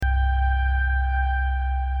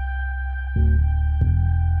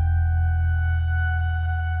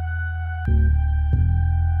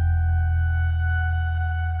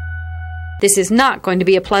This is not going to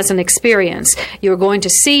be a pleasant experience. You're going to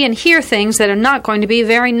see and hear things that are not going to be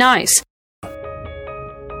very nice.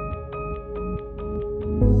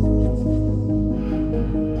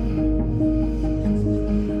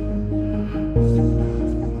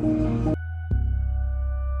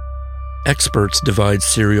 Experts divide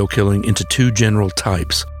serial killing into two general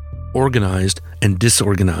types, organized and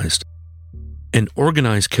disorganized. An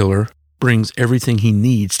organized killer brings everything he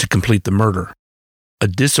needs to complete the murder. A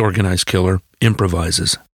disorganized killer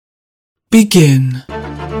improvises. Begin.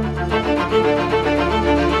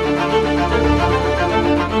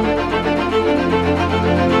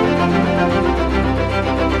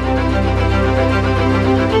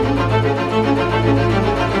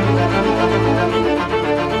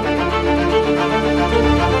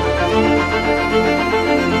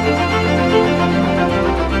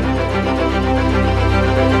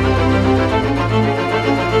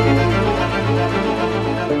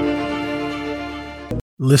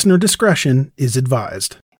 Listener discretion is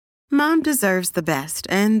advised. Mom deserves the best,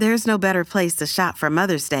 and there's no better place to shop for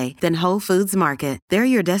Mother's Day than Whole Foods Market. They're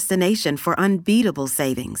your destination for unbeatable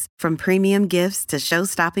savings, from premium gifts to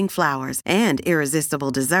show-stopping flowers and irresistible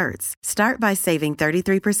desserts. Start by saving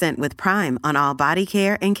 33% with Prime on all body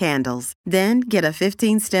care and candles. Then get a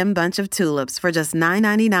 15-stem bunch of tulips for just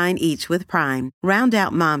 $9.99 each with Prime. Round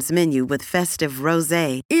out Mom's menu with festive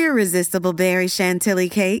rosé, irresistible berry chantilly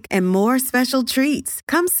cake, and more special treats.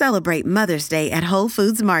 Come celebrate Mother's Day at Whole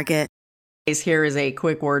Foods Market. Here is a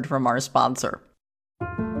quick word from our sponsor.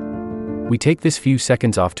 We take this few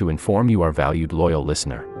seconds off to inform you, our valued loyal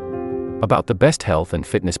listener, about the best health and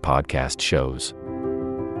fitness podcast shows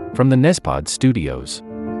from the Nespod Studios.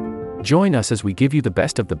 Join us as we give you the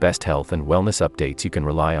best of the best health and wellness updates you can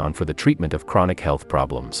rely on for the treatment of chronic health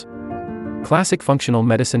problems. Classic functional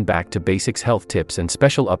medicine back to basics health tips and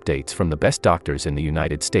special updates from the best doctors in the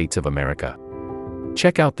United States of America.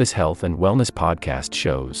 Check out this health and wellness podcast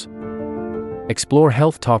shows. Explore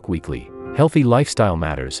Health Talk Weekly, Healthy Lifestyle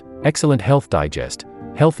Matters, Excellent Health Digest,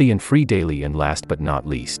 Healthy and Free Daily, and last but not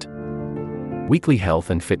least, Weekly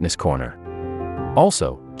Health and Fitness Corner.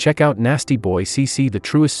 Also, check out Nasty Boy CC, the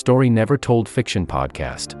truest story never told fiction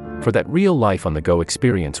podcast, for that real life on the go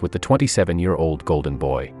experience with the 27-year-old golden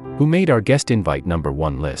boy, who made our guest invite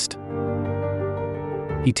 #1 list.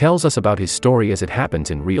 He tells us about his story as it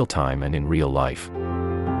happens in real time and in real life.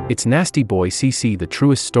 It's Nasty Boy CC, the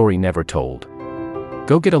truest story never told.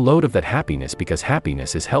 Go get a load of that happiness, because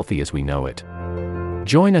happiness is healthy as we know it.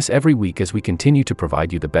 Join us every week as we continue to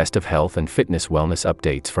provide you the best of health and fitness wellness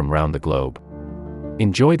updates from around the globe.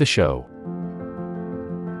 Enjoy the show.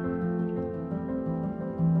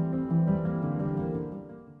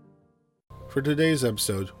 For today's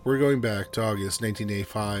episode, we're going back to August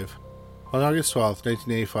 1985. On August 12,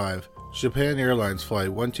 1985, Japan Airlines Flight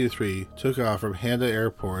 123 took off from Haneda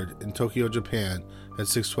Airport in Tokyo, Japan at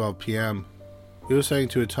 6:12 p.m. It was heading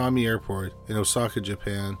to Atami Airport in Osaka,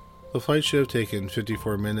 Japan. The flight should have taken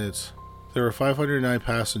 54 minutes. There were 509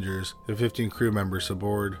 passengers and 15 crew members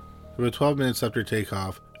aboard. About 12 minutes after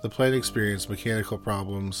takeoff, the plane experienced mechanical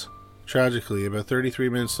problems. Tragically, about 33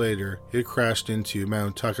 minutes later, it crashed into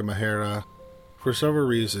Mount Takamahara. For several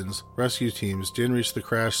reasons, rescue teams didn't reach the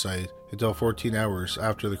crash site until 14 hours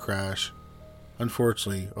after the crash.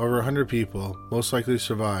 Unfortunately, over 100 people most likely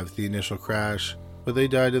survived the initial crash, but they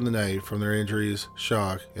died in the night from their injuries,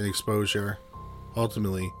 shock, and exposure.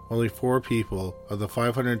 Ultimately, only 4 people of the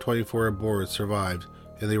 524 aboard survived,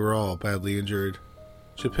 and they were all badly injured.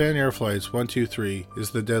 Japan Air Flights 123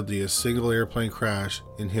 is the deadliest single airplane crash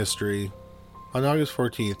in history. On August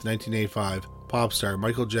 14, 1985, pop star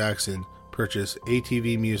Michael Jackson purchased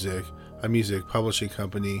ATV Music, a music publishing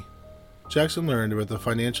company. Jackson learned about the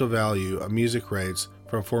financial value of music rights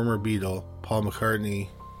from former Beatle Paul McCartney.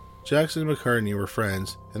 Jackson and McCartney were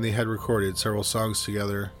friends, and they had recorded several songs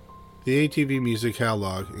together. The ATV Music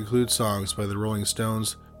catalog includes songs by the Rolling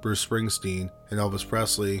Stones, Bruce Springsteen, and Elvis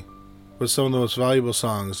Presley. But some of the most valuable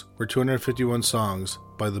songs were 251 songs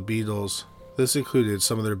by the Beatles. This included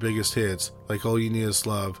some of their biggest hits like All You Need Is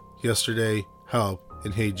Love, Yesterday, Help,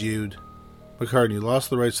 and Hey Jude. McCartney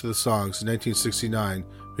lost the rights to the songs in 1969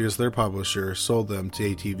 because their publisher sold them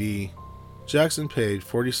to ATV. Jackson paid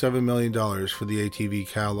 $47 million for the ATV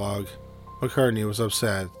catalog. McCartney was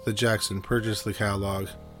upset that Jackson purchased the catalog.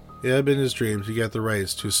 It had been his dream to get the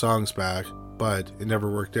rights to his songs back, but it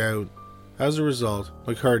never worked out. As a result,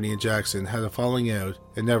 McCartney and Jackson had a falling out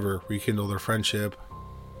and never rekindled their friendship.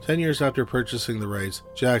 10 years after purchasing the rights,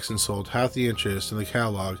 Jackson sold half the interest in the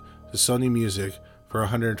catalog to Sony Music for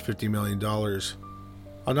 $150 million.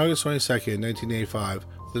 On August 22, 1985,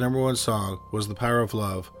 the #1 song was The Power of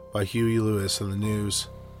Love by Huey Lewis and the News.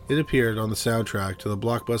 It appeared on the soundtrack to the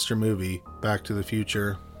blockbuster movie Back to the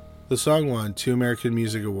Future. The song won 2 American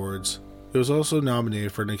Music Awards. It was also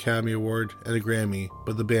nominated for an Academy Award and a Grammy,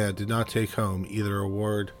 but the band did not take home either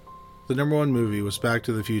award. The number 1 movie was Back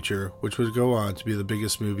to the Future, which would go on to be the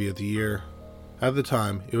biggest movie of the year. At the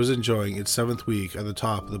time, it was enjoying its 7th week at the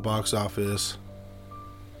top of the box office.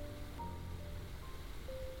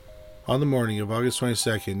 On the morning of August 22,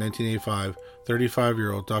 1985,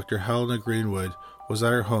 35-year-old Dr. Helena Greenwood was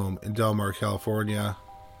at her home in Del Mar, California.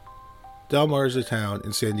 Del Mar is a town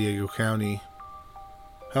in San Diego County.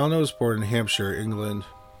 Helena was born in Hampshire, England.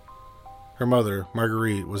 Her mother,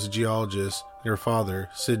 Marguerite, was a geologist, and her father,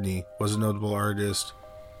 Sidney, was a notable artist.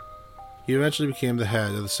 He eventually became the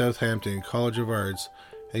head of the Southampton College of Arts,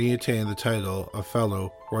 and he attained the title of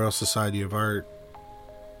Fellow, Royal Society of Art.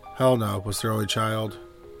 Helena was their only child.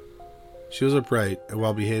 She was a bright and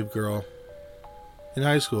well-behaved girl. In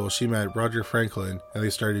high school, she met Roger Franklin, and they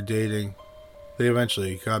started dating. They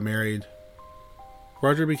eventually got married.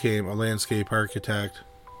 Roger became a landscape architect.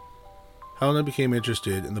 Helena became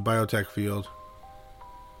interested in the biotech field.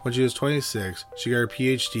 When she was 26, she got her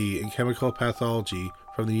PhD in chemical pathology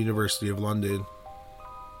from the University of London.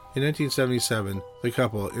 In 1977, the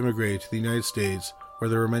couple immigrated to the United States, where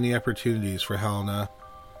there were many opportunities for Helena.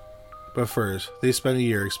 But first, they spent a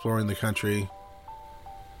year exploring the country.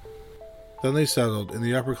 Then they settled in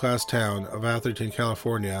the upper-class town of Atherton,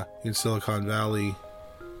 California, in Silicon Valley.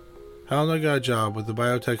 Helena got a job with the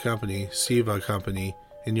biotech company Siva Company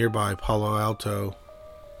in nearby Palo Alto.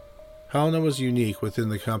 Helena was unique within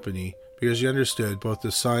the company because she understood both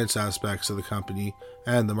the science aspects of the company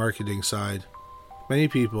and the marketing side. Many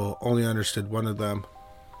people only understood one of them.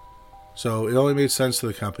 So it only made sense to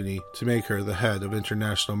the company to make her the head of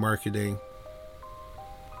international marketing.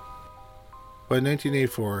 By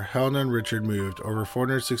 1984, Helena and Richard moved over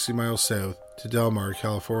 460 miles south to Del Mar,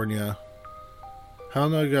 California.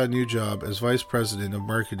 Helena got a new job as Vice President of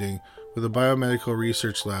Marketing with a biomedical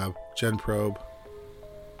research lab, GenProbe.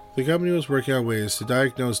 The company was working on ways to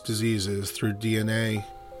diagnose diseases through DNA.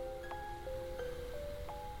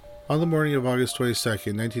 On the morning of August 22,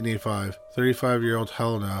 1985, 35-year-old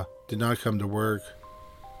Helena did not come to work.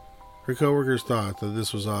 Her coworkers thought that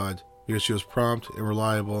this was odd because she was prompt and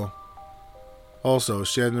reliable. Also,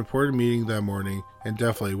 she had an important meeting that morning and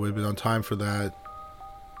definitely would have been on time for that.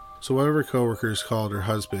 So one of her coworkers called her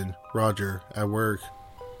husband, Roger, at work.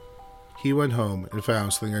 He went home and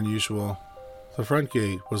found something unusual. The front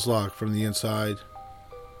gate was locked from the inside.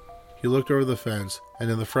 He looked over the fence, and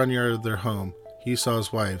in the front yard of their home, he saw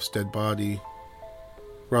his wife's dead body.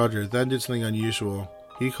 Roger then did something unusual.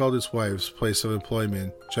 He called his wife's place of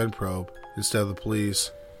employment, GenProbe, instead of the police.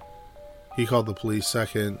 He called the police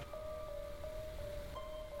second.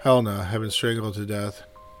 Helena had been strangled to death.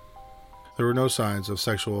 There were no signs of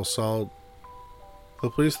sexual assault. The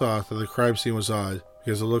police thought that the crime scene was odd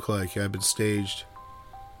because it looked like it had been staged.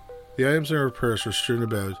 The items in her purse were strewn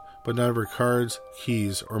about, but none of her cards,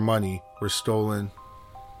 keys, or money were stolen.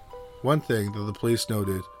 One thing that the police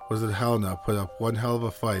noted was that Helena put up one hell of a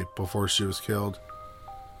fight before she was killed.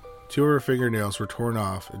 2 of her fingernails were torn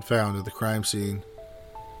off and found at the crime scene.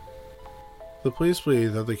 The police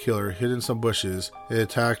believe that the killer hid in some bushes and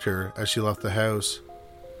attacked her as she left the house.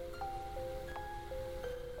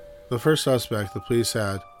 The first suspect the police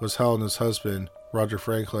had was Helena's husband, Roger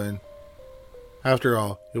Franklin. After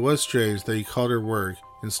all, it was strange that he called her work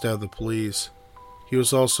instead of the police. He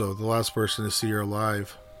was also the last person to see her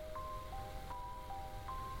alive.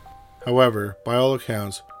 However, by all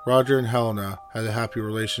accounts, Roger and Helena had a happy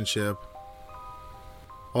relationship.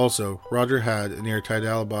 Also, Roger had an airtight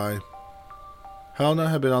alibi. Helena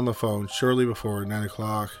had been on the phone shortly before 9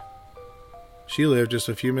 o'clock. She lived just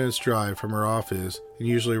a few minutes' drive from her office and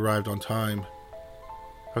usually arrived on time.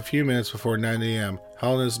 A few minutes before 9 a.m.,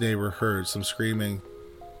 Helena's neighbor heard some screaming.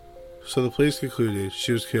 So the police concluded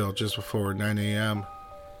she was killed just before 9 a.m.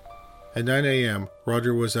 At 9 a.m.,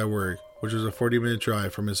 Roger was at work, which was a 40-minute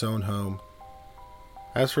drive from his own home.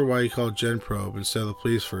 As for why he called GenProbe instead of the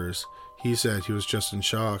police first, he said he was just in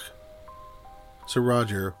shock. So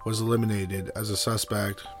Roger was eliminated as a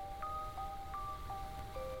suspect.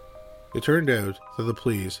 It turned out that the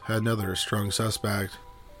police had another strong suspect.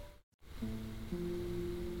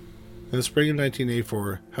 In the spring of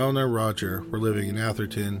 1984, Helena and Roger were living in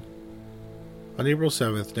Atherton. On April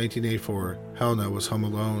 7, 1984, Helena was home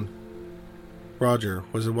alone. Roger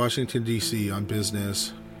was in Washington, D.C. on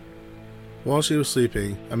business. While she was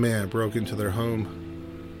sleeping, a man broke into their home.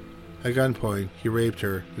 At gunpoint, he raped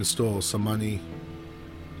her and stole some money.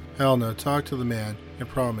 Helena talked to the man and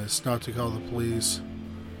promised not to call the police.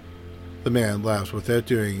 The man left without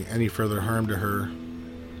doing any further harm to her.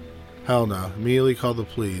 Helena immediately called the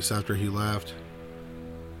police after he left.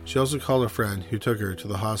 She also called a friend who took her to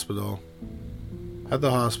the hospital. At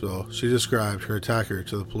the hospital, she described her attacker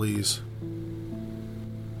to the police.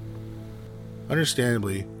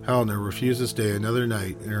 Understandably, Helena refused to stay another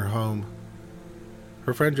night in her home.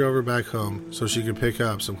 Her friend drove her back home so she could pick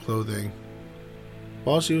up some clothing.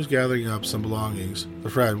 While she was gathering up some belongings, the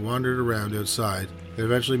friend wandered around outside and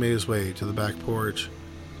eventually made his way to the back porch.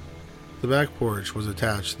 The back porch was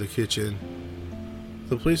attached to the kitchen.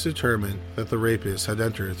 The police determined that the rapist had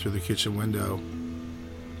entered through the kitchen window.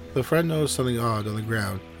 The friend noticed something odd on the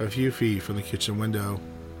ground a few feet from the kitchen window.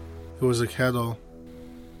 It was a kettle.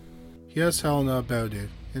 He asked Helena about it,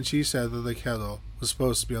 and she said that the kettle was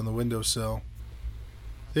supposed to be on the windowsill.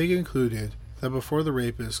 They concluded that before the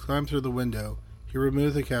rapist climbed through the window, he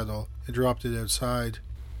removed the kettle and dropped it outside.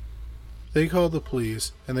 They called the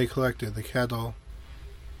police, and they collected the kettle.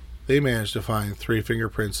 They managed to find 3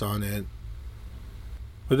 fingerprints on it,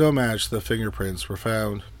 but no match to the fingerprints were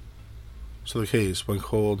found, so the case went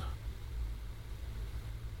cold.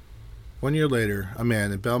 1 year later, a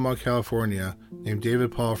man in Belmont, California, named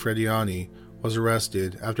David Paul Frediani, was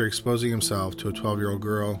arrested after exposing himself to a 12-year-old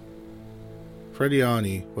girl.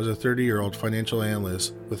 Frediani was a 30-year-old financial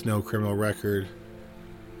analyst with no criminal record.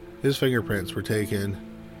 His fingerprints were taken.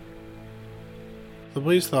 The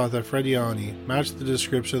police thought that Frediani matched the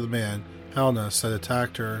description of the man Helena said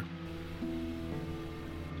attacked her.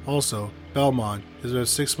 Also, Belmont is about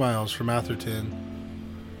 6 miles from Atherton,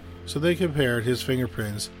 so they compared his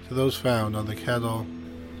fingerprints to those found on the kettle.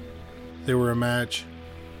 They were a match.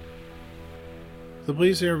 The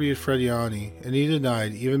police interviewed Frediani, and he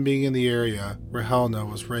denied even being in the area where Helena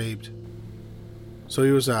was raped. So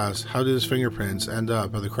he was asked how did his fingerprints end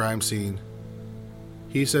up at the crime scene.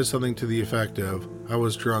 He said something to the effect of, "I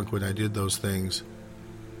was drunk when I did those things."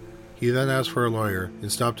 He then asked for a lawyer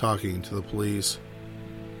and stopped talking to the police.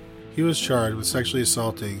 He was charged with sexually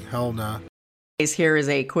assaulting Helena. Here is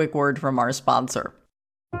a quick word from our sponsor.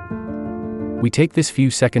 We take this few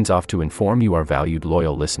seconds off to inform you, our valued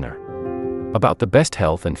loyal listener, about the best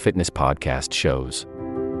health and fitness podcast shows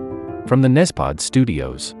from the Nespod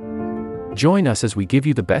Studios. Join us as we give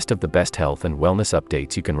you the best of the best health and wellness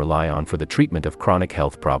updates you can rely on for the treatment of chronic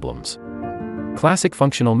health problems. Classic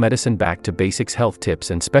functional medicine back to basics health tips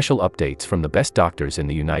and special updates from the best doctors in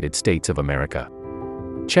the United States of America.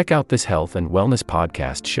 Check out this health and wellness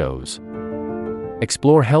podcast shows.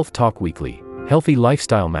 Explore Health Talk Weekly, Healthy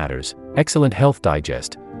Lifestyle Matters, Excellent Health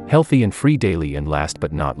Digest, Healthy and Free Daily, and last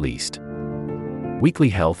but not least, Weekly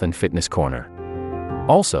Health and Fitness Corner.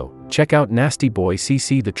 Also, check out Nasty Boy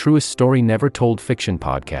CC, the truest story never told fiction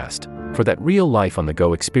podcast, for that real life on the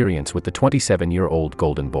go experience with the 27-year-old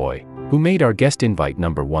golden boy, who made our guest invite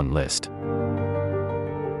 #1 list.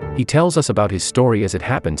 He tells us about his story as it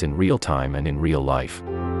happens in real time and in real life.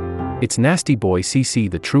 It's Nasty Boy CC,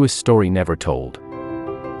 the truest story never told.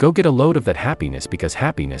 Go get a load of that happiness, because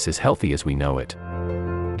happiness is healthy as we know it.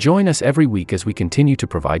 Join us every week as we continue to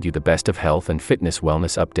provide you the best of health and fitness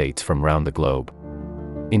wellness updates from around the globe.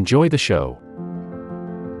 Enjoy the show.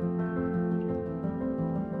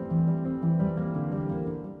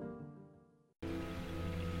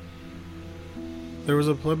 There was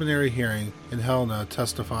a preliminary hearing and Helena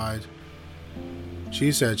testified.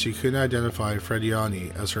 She said she couldn't identify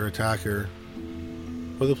Frediani as her attacker,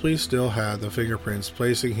 but the police still had the fingerprints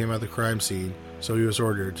placing him at the crime scene, so he was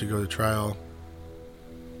ordered to go to trial.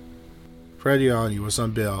 Frediani was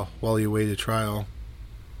on bail while he awaited trial.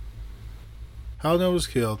 Helena was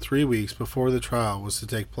killed 3 weeks before the trial was to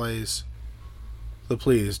take place. The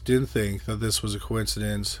police didn't think that this was a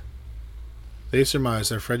coincidence. They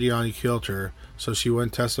surmised that Frediani killed her so she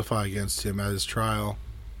wouldn't testify against him at his trial.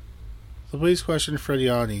 The police questioned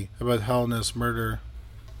Frediani about Helena's murder.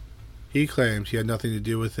 He claimed he had nothing to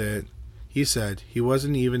do with it. He said he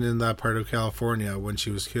wasn't even in that part of California when she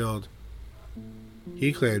was killed.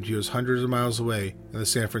 He claimed he was hundreds of miles away in the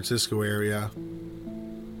San Francisco area.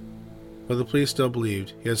 But the police still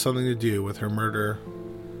believed he had something to do with her murder.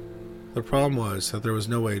 The problem was that there was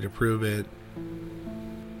no way to prove it.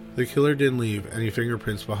 The killer didn't leave any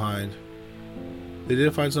fingerprints behind. They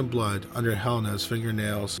did find some blood under Helena's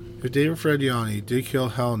fingernails. If David Frediani did kill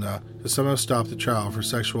Helena to somehow stop the trial for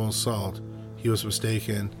sexual assault, he was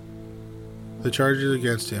mistaken. The charges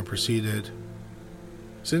against him proceeded.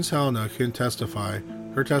 Since Helena couldn't testify,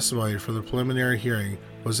 her testimony for the preliminary hearing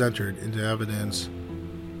was entered into evidence.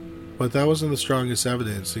 But that wasn't the strongest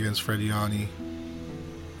evidence against Frediani.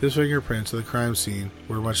 His fingerprints at the crime scene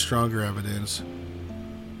were much stronger evidence.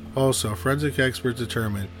 Also, forensic experts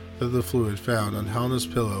determined that the fluid found on Helena's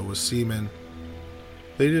pillow was semen.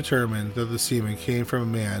 They determined that the semen came from a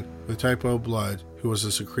man with type O blood who was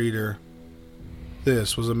a secretor.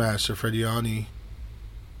 This was a match to Frediani.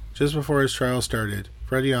 Just before his trial started,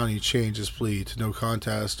 Frediani changed his plea to no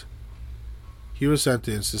contest. He was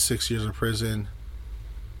sentenced to 6 years in prison.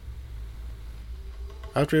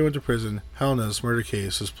 After he went to prison, Helena's murder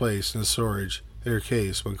case was placed in storage, and her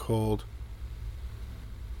case went cold.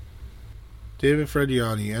 David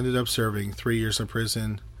Frediani ended up serving 3 years in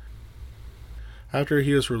prison. After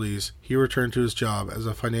he was released, he returned to his job as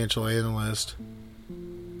a financial analyst.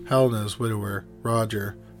 Helena's widower,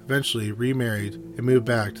 Roger, eventually remarried and moved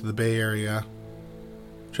back to the Bay Area.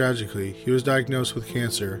 Tragically, he was diagnosed with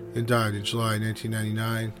cancer and died in July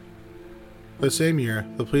 1999. That same year,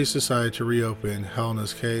 the police decided to reopen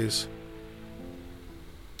Helena's case.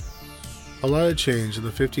 A lot had changed in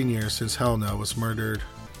the 15 years since Helena was murdered.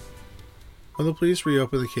 When the police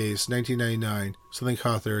reopened the case in 1999, something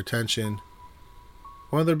caught their attention.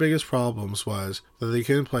 One of their biggest problems was that they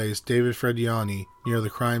couldn't place David Frediani near the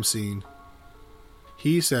crime scene.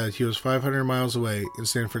 He said he was 500 miles away in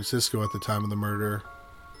San Francisco at the time of the murder.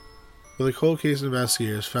 But the cold case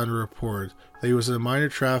investigators found a report that he was in a minor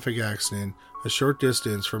traffic accident a short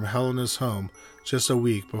distance from Helena's home just a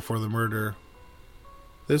week before the murder.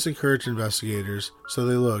 This encouraged investigators, so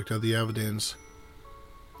they looked at the evidence.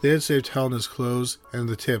 They had saved Helena's clothes and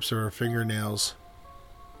the tips of her fingernails.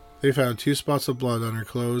 They found 2 spots of blood on her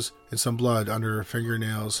clothes and some blood under her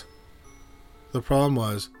fingernails. The problem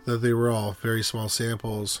was that they were all very small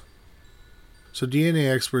samples. So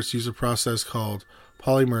DNA experts use a process called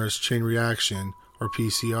polymerase chain reaction, or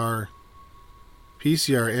PCR.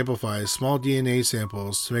 PCR amplifies small DNA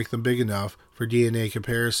samples to make them big enough for DNA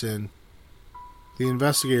comparison. The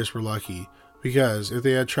investigators were lucky, because if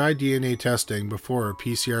they had tried DNA testing before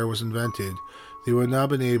PCR was invented, they would not have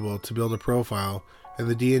been able to build a profile and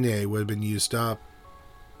the DNA would have been used up.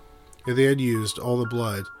 If they had used all the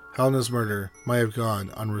blood, Helena's murder might have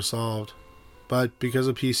gone unresolved. But because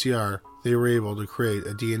of PCR, they were able to create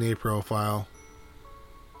a DNA profile.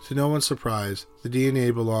 To no one's surprise, the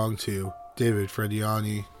DNA belonged to David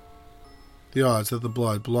Frediani. The odds that the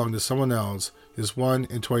blood belonged to someone else is 1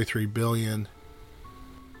 in 23 billion.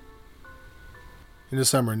 In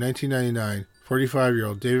December 1999,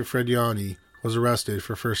 45-year-old David Frediani was arrested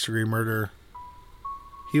for first-degree murder.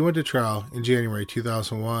 He went to trial in January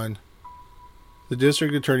 2001. The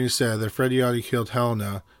district attorney said that Frediani killed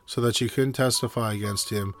Helena so that she couldn't testify against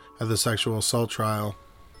him at the sexual assault trial.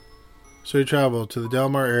 So he traveled to the Del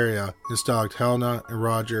Mar area and stalked Helena and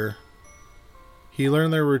Roger. He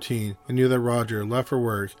learned their routine and knew that Roger left for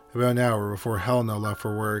work about an hour before Helena left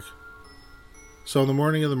for work. So on the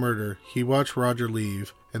morning of the murder, he watched Roger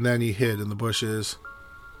leave and then he hid in the bushes.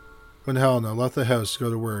 When Helena left the house to go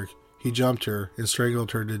to work, he jumped her and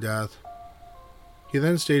strangled her to death. He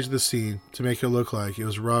then staged the scene to make it look like it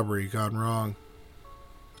was robbery gone wrong.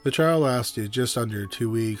 The trial lasted just under 2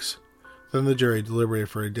 weeks. Then the jury deliberated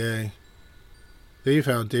for a day. They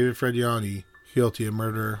found David Frediani guilty of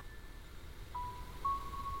murder.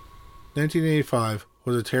 1985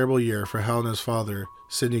 was a terrible year for Helena's father,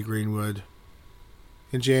 Sidney Greenwood.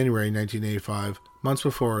 In January 1985, months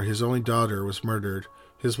before his only daughter was murdered,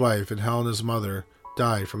 his wife and Helena's mother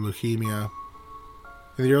died from leukemia.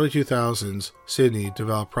 In the early 2000s, Sidney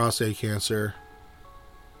developed prostate cancer.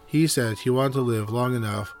 He said he wanted to live long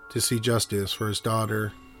enough to see justice for his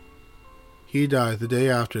daughter. He died the day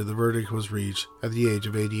after the verdict was reached at the age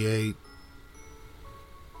of 88.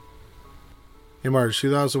 In March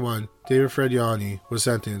 2001, David Frediani was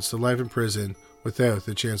sentenced to life in prison without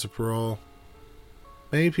the chance of parole.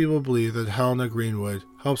 Many people believe that Helena Greenwood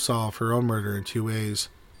helped solve her own murder in 2 ways.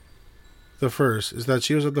 The first is that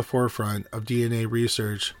she was at the forefront of DNA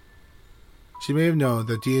research. She may have known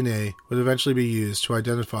that DNA would eventually be used to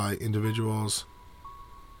identify individuals.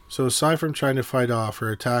 So aside from trying to fight off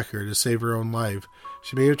her attacker to save her own life,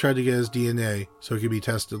 she may have tried to get his DNA so it could be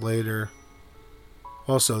tested later.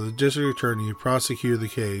 Also, the district attorney who prosecuted the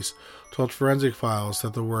case told Forensic Files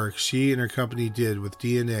that the work she and her company did with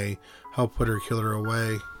DNA helped put her killer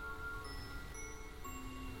away.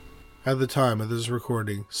 At the time of this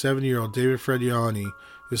recording, 7-year-old David Frediani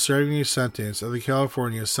is serving a sentence at the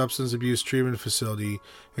California Substance Abuse Treatment Facility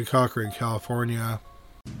in Corcoran, California.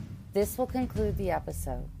 This will conclude the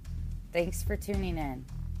episode. Thanks for tuning in.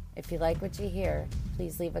 If you like what you hear,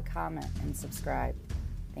 please leave a comment and subscribe.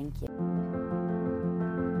 Thank you.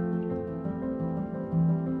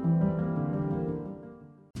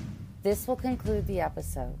 This will conclude the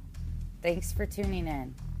episode. Thanks for tuning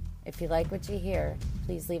in. If you like what you hear,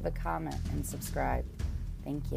 please leave a comment and subscribe. Thank you.